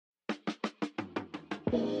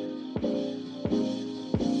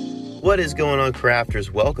What is going on,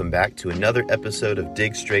 crafters? Welcome back to another episode of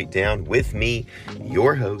Dig Straight Down with me,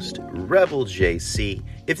 your host, Rebel JC.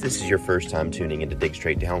 If this is your first time tuning into Dig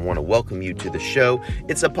Straight Down, I want to welcome you to the show.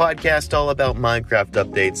 It's a podcast all about Minecraft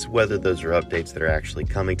updates, whether those are updates that are actually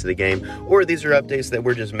coming to the game, or these are updates that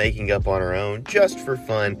we're just making up on our own, just for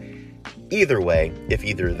fun. Either way, if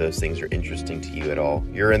either of those things are interesting to you at all,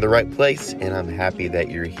 you're in the right place, and I'm happy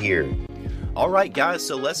that you're here. Alright guys,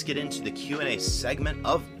 so let's get into the Q&A segment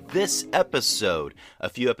of this episode. A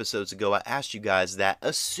few episodes ago, I asked you guys that,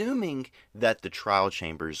 assuming that the trial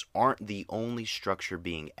chambers aren't the only structure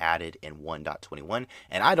being added in 1.21,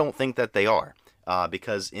 and I don't think that they are,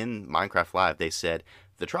 because in Minecraft Live they said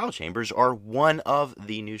the trial chambers are one of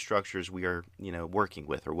the new structures we are, working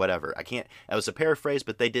with, or whatever. It was a paraphrase,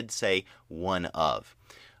 but they did say one of.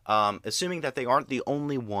 Assuming that they aren't the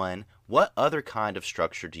only one, what other kind of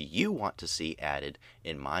structure do you want to see added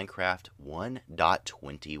in Minecraft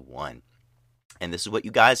 1.21? And this is what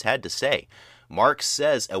you guys had to say. Mark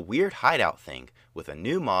says a weird hideout thing with a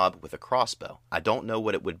new mob with a crossbow. I don't know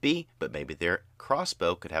what it would be, but maybe their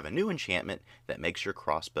crossbow could have a new enchantment that makes your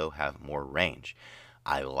crossbow have more range.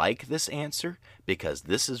 I like this answer because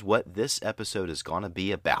this is what this episode is going to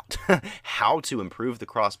be about. How to improve the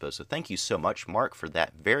crossbow. So thank you so much, Mark, for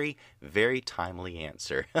that very, very timely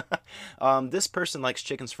answer. This person likes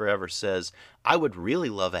chickens forever says, I would really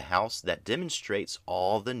love a house that demonstrates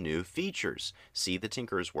all the new features. See the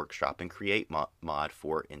Tinkerer's Workshop and create mod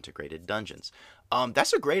for integrated dungeons.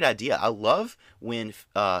 That's a great idea. I love when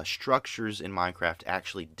structures in Minecraft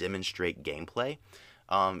actually demonstrate gameplay.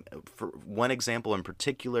 For one example in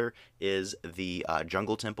particular is the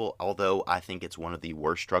jungle temple. Although I think it's one of the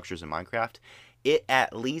worst structures in Minecraft, it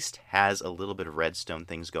at least has a little bit of redstone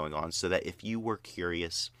things going on, so that if you were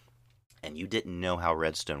curious and you didn't know how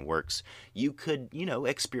redstone works, you could,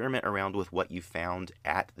 experiment around with what you found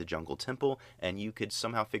at the jungle temple, and you could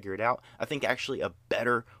somehow figure it out. I think actually a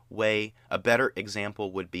better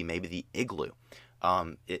example would be maybe the igloo.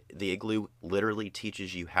 The igloo literally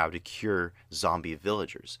teaches you how to cure zombie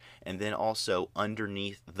villagers. And then also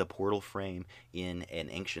underneath the portal frame in an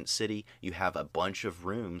ancient city, you have a bunch of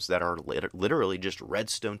rooms that are literally just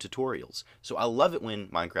redstone tutorials. So I love it when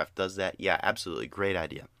Minecraft does that. Yeah, absolutely. Great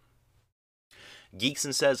idea.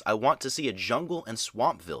 Geekson says, I want to see a jungle and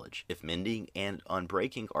swamp village if mending and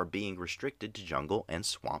unbreaking are being restricted to jungle and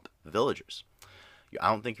swamp villagers.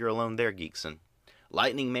 I don't think you're alone there, Geekson.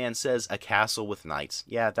 Lightning Man says a castle with knights.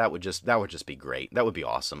 Yeah, that would just be great. That would be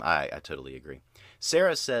awesome. I totally agree.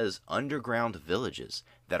 Sarah says underground villages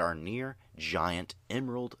that are near giant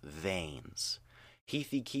emerald veins.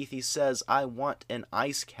 Keithy says I want an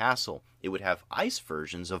ice castle. It would have ice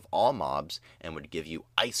versions of all mobs and would give you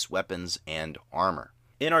ice weapons and armor.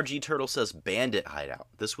 NRG Turtle says bandit hideout.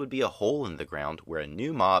 This would be a hole in the ground where a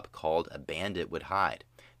new mob called a bandit would hide.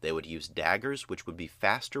 They would use daggers, which would be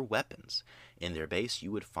faster weapons. In their base,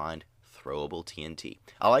 you would find throwable TNT.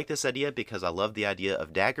 I like this idea because I love the idea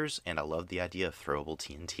of daggers, and I love the idea of throwable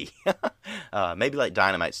TNT. Maybe like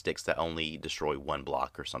dynamite sticks that only destroy one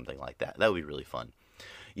block or something like that. That would be really fun.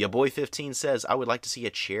 Ya Boy 15 says, I would like to see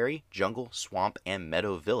a cherry, jungle, swamp, and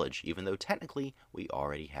meadow village, even though technically we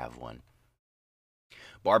already have one.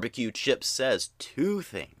 Barbecue Chips says two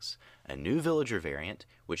things. A new villager variant,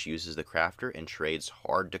 which uses the crafter and trades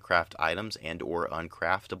hard-to-craft items and or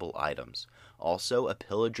uncraftable items. Also, a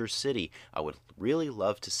pillager city. I would really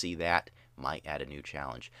love to see that. Might add a new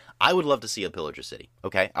challenge. I would love to see a pillager city,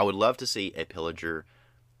 okay? I would love to see a pillager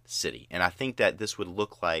city. And I think that this would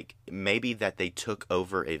look like maybe that they took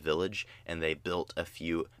over a village and they built a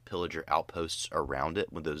few pillager outposts around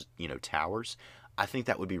it with those, towers. I think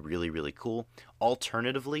that would be really, really cool.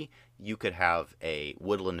 Alternatively, you could have a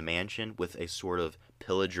woodland mansion with a sort of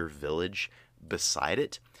pillager village beside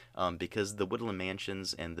it, because the woodland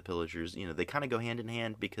mansions and the pillagers, they kind of go hand in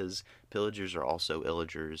hand because pillagers are also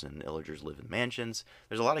illagers and illagers live in mansions.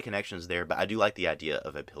 There's a lot of connections there, but I do like the idea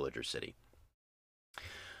of a pillager city.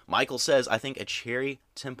 Michael says, I think a cherry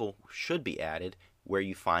temple should be added where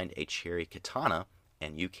you find a cherry katana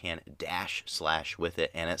and you can dash/slash with it,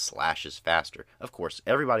 and it slashes faster. Of course,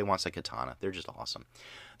 everybody wants a katana. They're just awesome.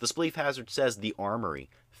 The Spleef Hazard says the armory,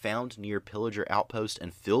 found near pillager outpost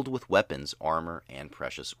and filled with weapons, armor, and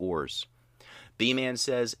precious ores. B-Man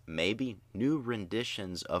says maybe new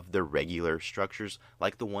renditions of the regular structures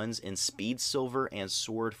like the ones in Speed Silver and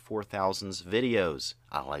Sword 4000's videos.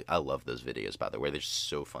 I love those videos, by the way. They're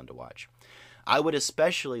so fun to watch. I would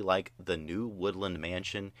especially like the new woodland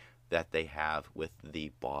mansion that they have with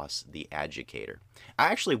the boss, the Educator. I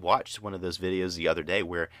actually watched one of those videos the other day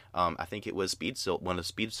where I think it was one of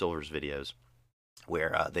Speed Silver's videos.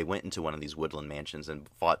 where they went into one of these woodland mansions and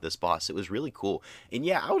fought this boss. It was really cool. And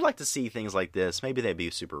yeah, I would like to see things like this. Maybe they'd be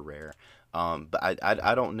super rare. But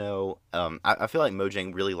I don't know. I feel like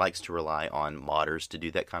Mojang really likes to rely on modders to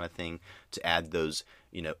do that kind of thing, to add those,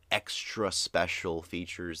 extra special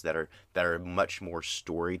features that are much more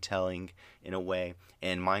storytelling in a way.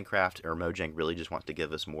 And Minecraft or Mojang really just wants to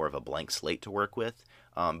give us more of a blank slate to work with.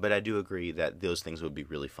 But I do agree that those things would be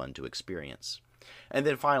really fun to experience. And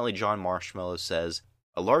then finally, John Marshmallow says,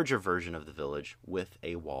 a larger version of the village with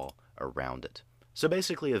a wall around it. So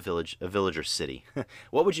basically a villager city.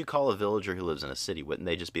 What would you call a villager who lives in a city? Wouldn't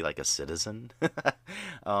they just be like a citizen?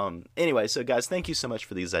 Anyway, so guys, thank you so much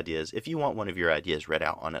for these ideas. If you want one of your ideas read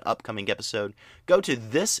out on an upcoming episode, go to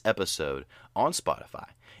this episode on Spotify.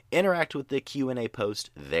 Interact with the Q&A post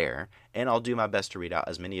there, and I'll do my best to read out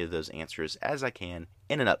as many of those answers as I can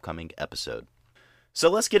in an upcoming episode. So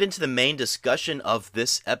let's get into the main discussion of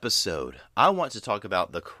this episode. I want to talk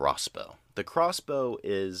about the crossbow. The crossbow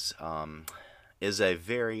is a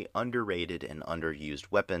very underrated and underused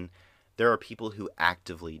weapon. There are people who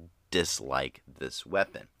actively dislike this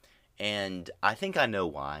weapon. And I think I know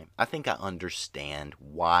why. I think I understand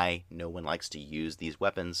why no one likes to use these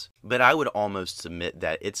weapons. But I would almost submit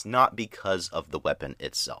that it's not because of the weapon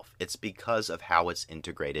itself. It's because of how it's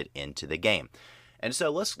integrated into the game. And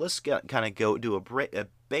so let's kind of go do a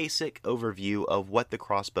basic overview of what the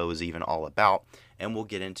crossbow is even all about, and we'll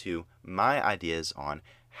get into my ideas on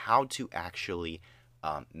how to actually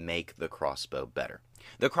make the crossbow better.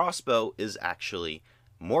 The crossbow is actually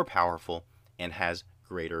more powerful and has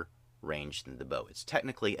greater range than the bow. It's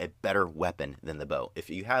technically a better weapon than the bow.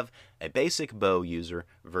 If you have a basic bow user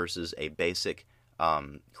versus a basic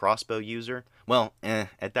crossbow user, well,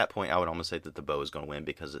 at that point I would almost say that the bow is going to win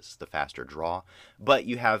because it's the faster draw. But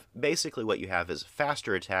you have, basically what you have is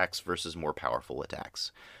faster attacks versus more powerful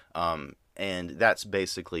attacks. And that's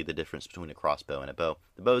basically the difference between a crossbow and a bow.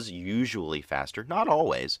 The bow is usually faster, not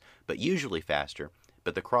always, but usually faster.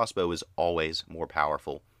 But the crossbow is always more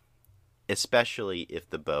powerful, especially if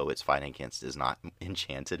the bow it's fighting against is not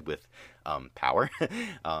enchanted with power.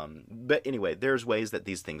 But anyway, there's ways that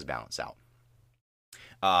these things balance out.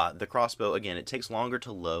 The crossbow, again, it takes longer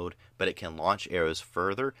to load, but it can launch arrows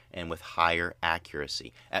further and with higher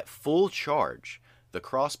accuracy. At full charge, the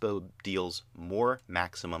crossbow deals more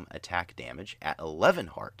maximum attack damage at 11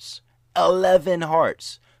 hearts. 11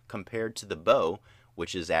 hearts! Compared to the bow,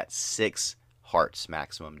 which is at 6 hearts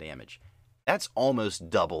maximum damage. That's almost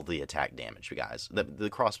double the attack damage, guys. The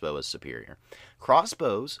crossbow is superior.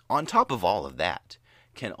 Crossbows, on top of all of that,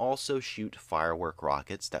 can also shoot firework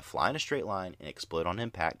rockets that fly in a straight line and explode on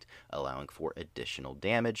impact, allowing for additional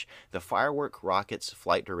damage. The firework rocket's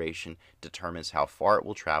flight duration determines how far it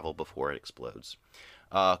will travel before it explodes.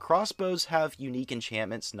 Crossbows have unique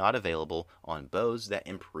enchantments not available on bows that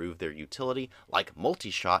improve their utility, like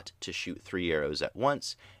multi-shot to shoot 3 arrows at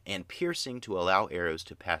once, and piercing to allow arrows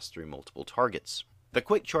to pass through multiple targets. The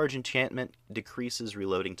quick charge enchantment decreases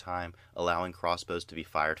reloading time, allowing crossbows to be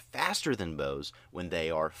fired faster than bows when they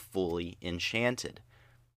are fully enchanted.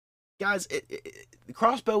 Guys, the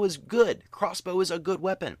crossbow is good. Crossbow is a good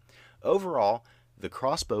weapon. Overall, the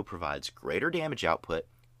crossbow provides greater damage output,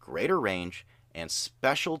 greater range, and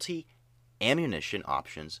specialty ammunition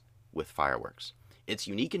options with fireworks. Its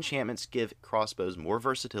unique enchantments give crossbows more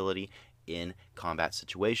versatility in combat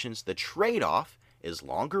situations. The trade-off is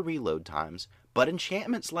longer reload times, but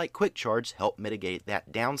enchantments like quick charge help mitigate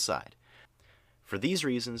that downside. For these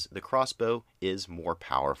reasons, the crossbow is more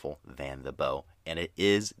powerful than the bow, and it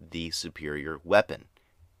is the superior weapon.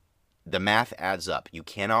 The math adds up. You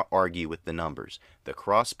cannot argue with the numbers. The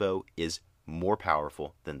crossbow is more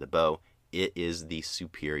powerful than the bow. It is the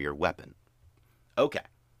superior weapon. Okay.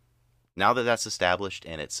 Now that that's established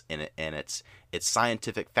and it's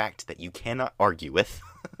scientific fact that you cannot argue with,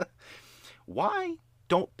 why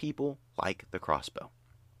don't people like the crossbow?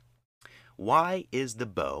 Why is the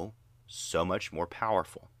bow so much more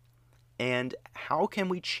powerful? And how can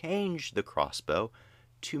we change the crossbow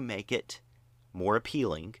to make it more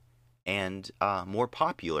appealing and more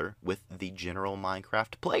popular with the general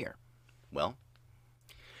Minecraft player? Well,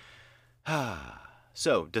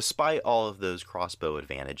 so despite all of those crossbow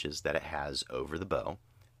advantages that it has over the bow,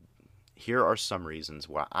 here are some reasons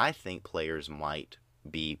why I think players might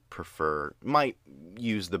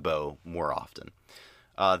use the bow more often.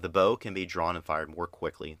 The bow can be drawn and fired more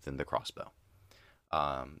quickly than the crossbow.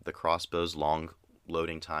 The crossbow's long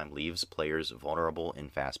loading time leaves players vulnerable in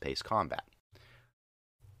fast-paced combat.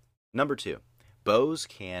 Number 2, bows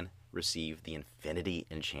can receive the infinity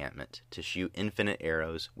enchantment to shoot infinite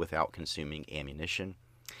arrows without consuming ammunition.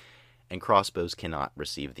 and crossbows cannot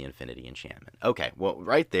receive the infinity enchantment. Okay, well,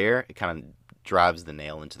 right there, it kind of drives the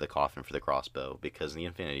nail into the coffin for the crossbow, because the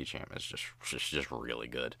infinity enchantment is just really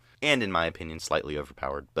good. And in my opinion, slightly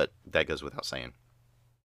overpowered, but that goes without saying.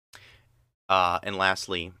 And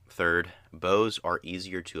lastly, third, bows are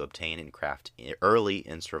easier to obtain and craft early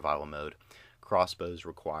in survival mode. Crossbows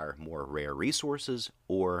require more rare resources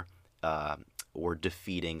or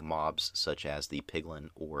defeating mobs such as the piglin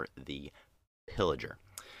or the pillager.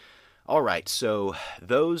 All right, so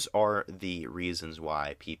those are the reasons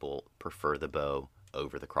why people prefer the bow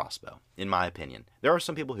over the crossbow, in my opinion. There are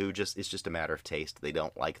some people who it's just a matter of taste. They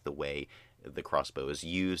don't like the way the crossbow is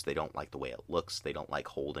used. They don't like the way it looks. They don't like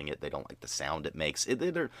holding it. They don't like the sound it makes.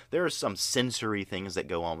 There are some sensory things that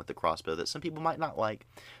go on with the crossbow that some people might not like.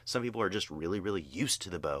 Some people are just really, really used to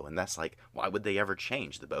the bow, and that's like, why would they ever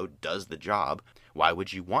change? The bow does the job. Why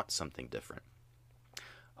would you want something different?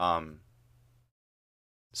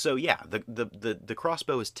 So yeah, the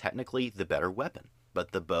crossbow is technically the better weapon,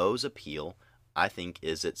 but the bow's appeal, I think,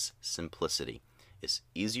 is its simplicity. It's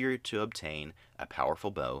easier to obtain a powerful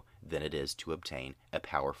bow than it is to obtain a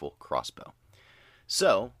powerful crossbow.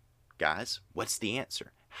 So, guys, what's the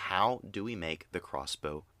answer? How do we make the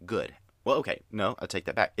crossbow good? Well, okay, no, I take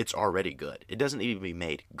that back. It's already good. It doesn't need to be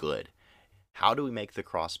made good. How do we make the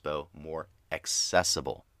crossbow more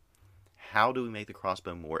accessible? How do we make the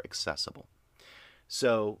crossbow more accessible?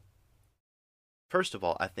 So, first of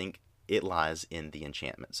all, I think it lies in the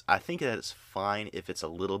enchantments. I think that it's fine if it's a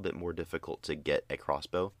little bit more difficult to get a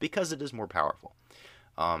crossbow, because it is more powerful.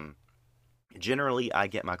 Generally, I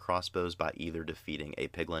get my crossbows by either defeating a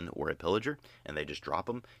piglin or a pillager, and they just drop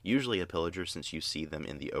them. Usually a pillager, since you see them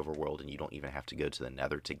in the overworld and you don't even have to go to the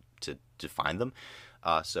nether to find them.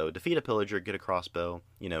 So defeat a pillager, get a crossbow,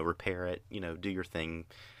 repair it, do your thing.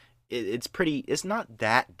 It's not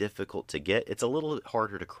that difficult to get. It's a little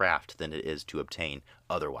harder to craft than it is to obtain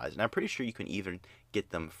otherwise. And I'm pretty sure you can even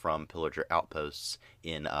get them from pillager outposts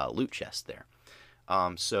in loot chests there.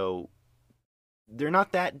 So they're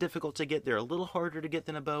not that difficult to get. They're a little harder to get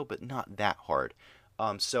than a bow, but not that hard.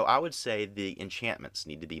 So I would say the enchantments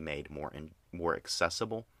need to be made more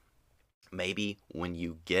accessible. Maybe when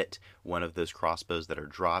you get one of those crossbows that are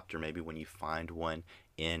dropped, or maybe when you find one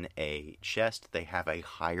in a chest, they have a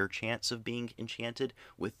higher chance of being enchanted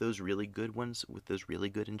with those really good ones, with those really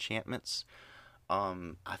good enchantments.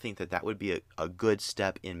 I think that would be a good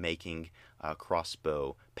step in making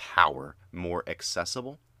crossbow power more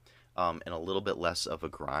accessible, and a little bit less of a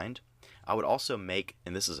grind. I would also make,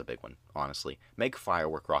 and this is a big one, honestly, make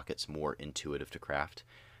firework rockets more intuitive to craft.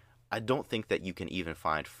 I don't think that you can even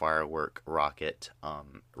find firework rocket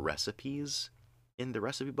recipes in the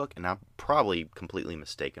recipe book, and I'm probably completely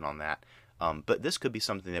mistaken on that. But this could be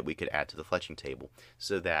something that we could add to the fletching table,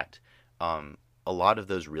 so that a lot of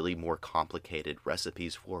those really more complicated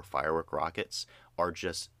recipes for firework rockets are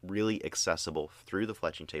just really accessible through the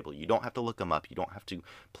fletching table. You don't have to look them up. You don't have to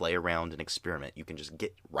play around and experiment. You can just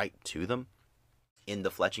get right to them in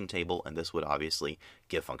the fletching table, and this would obviously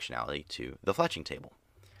give functionality to the fletching table.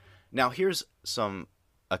 Now, here's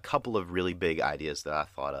a couple of really big ideas that I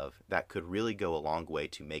thought of that could really go a long way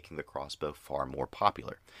to making the crossbow far more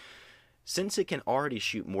popular. Since it can already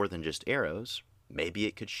shoot more than just arrows, maybe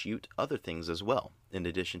it could shoot other things as well, in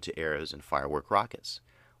addition to arrows and firework rockets.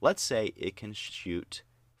 Let's say it can shoot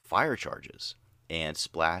fire charges and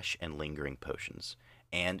splash and lingering potions.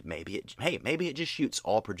 And maybe it just shoots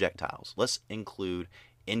all projectiles. Let's include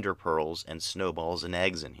ender pearls and snowballs and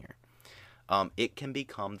eggs in here. It can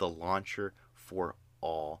become the launcher for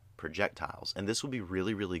all projectiles, and this will be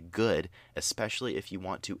really, really good, especially if you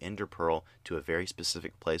want to ender pearl to a very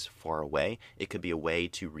specific place far away. It could be a way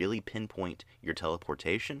to really pinpoint your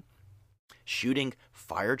teleportation. Shooting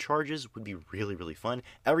fire charges would be really, really fun.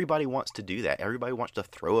 Everybody wants to do that. Everybody wants to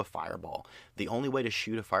throw a fireball. The only way to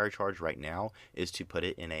shoot a fire charge right now is to put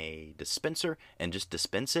it in a dispenser and just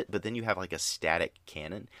dispense it, but then you have like a static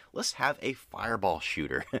cannon. Let's have a fireball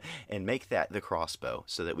shooter and make that the crossbow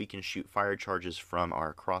so that we can shoot fire charges from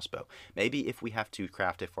our crossbow. Maybe if we have to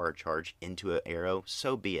craft a fire charge into an arrow,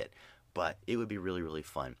 so be it. But it would be really, really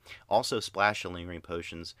fun. Also, splash and lingering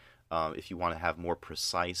potions, if you want to have more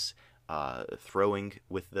precise throwing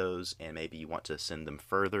with those, and maybe you want to send them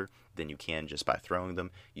further than you can just by throwing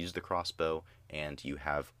them, use the crossbow and you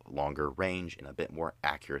have longer range and a bit more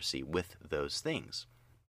accuracy with those things.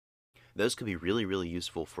 Those could be really, really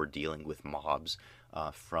useful for dealing with mobs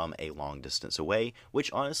from a long distance away,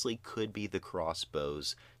 which honestly could be the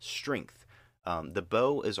crossbow's strength. The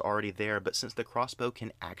bow is already there, but since the crossbow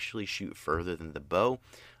can actually shoot further than the bow,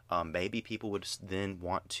 maybe people would then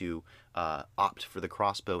want to opt for the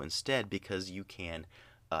crossbow instead, because you can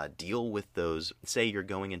deal with those. Say you're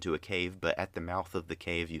going into a cave, but at the mouth of the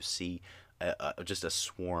cave you see just a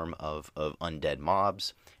swarm of undead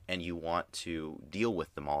mobs, and you want to deal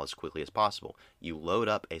with them all as quickly as possible. You load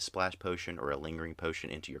up a splash potion or a lingering potion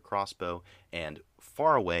into your crossbow, and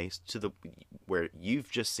far away to the where you've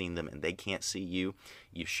just seen them and they can't see you,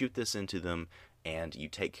 you shoot this into them, and you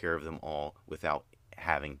take care of them all without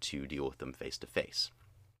having to deal with them face to face,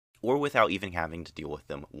 or without even having to deal with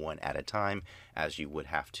them one at a time as you would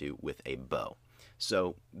have to with a bow.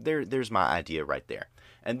 So there's my idea right there.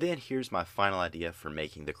 And then here's my final idea for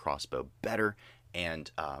making the crossbow better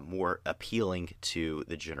and more appealing to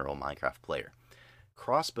the general Minecraft player.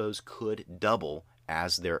 Crossbows could double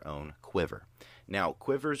as their own quiver. Now,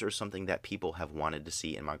 quivers are something that people have wanted to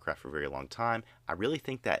see in Minecraft for a very long time. I really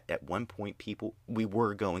think that at one point we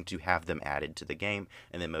were going to have them added to the game,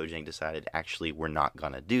 and then Mojang decided actually we're not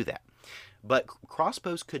going to do that. But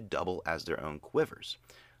crossbows could double as their own quivers.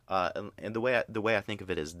 And the way I think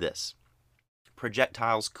of it is this.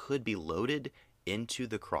 Projectiles could be loaded into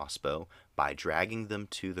the crossbow by dragging them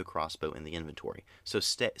to the crossbow in the inventory. So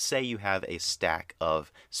say you have a stack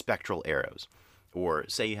of spectral arrows, or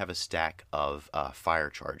say you have a stack of fire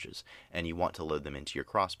charges, and you want to load them into your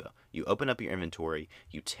crossbow. You open up your inventory,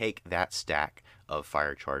 you take that stack of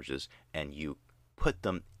fire charges, and you put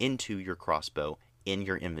them into your crossbow in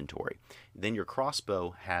your inventory. Then your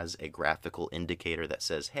crossbow has a graphical indicator that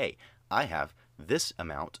says, hey, I have this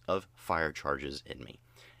amount of fire charges in me.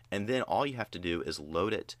 And then all you have to do is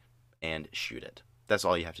load it and shoot it. That's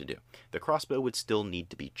all you have to do. The crossbow would still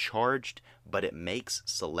need to be charged, but it makes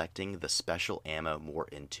selecting the special ammo more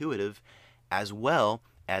intuitive, as well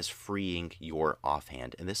as freeing your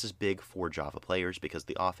offhand. And this is big for Java players because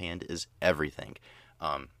the offhand is everything.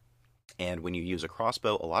 And when you use a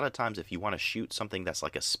crossbow, a lot of times if you want to shoot something that's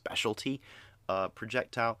like a specialty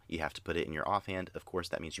projectile, you have to put it in your offhand. Of course,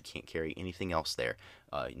 that means you can't carry anything else there.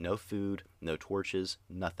 No food, no torches,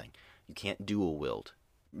 nothing. You can't dual wield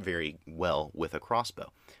very well with a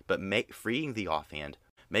crossbow. But freeing the offhand,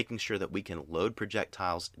 making sure that we can load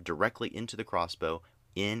projectiles directly into the crossbow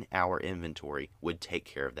in our inventory would take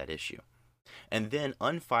care of that issue. And then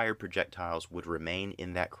unfired projectiles would remain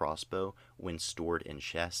in that crossbow when stored in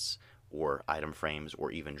chests or item frames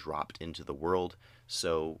or even dropped into the world.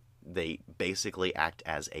 So they basically act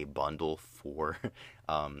as a bundle for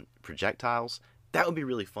projectiles. That would be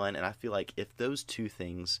really fun, and I feel like if those two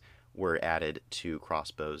things were added to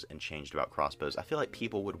crossbows and changed about crossbows, I feel like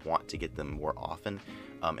people would want to get them more often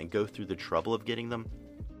and go through the trouble of getting them.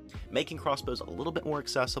 Making crossbows a little bit more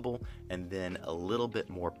accessible and then a little bit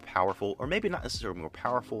more powerful, or maybe not necessarily more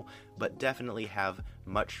powerful, but definitely have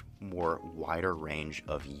much more wider range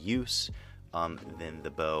of use than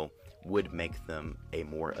the bow would make them a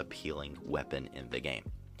more appealing weapon in the game.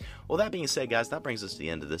 Well, that being said, guys, that brings us to the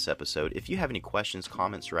end of this episode. If you have any questions,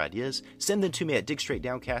 comments, or ideas, send them to me at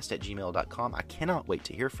digstraightdowncast@gmail.com. I cannot wait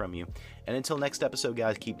to hear from you. And until next episode,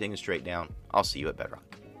 guys, keep digging straight down. I'll see you at Bedrock.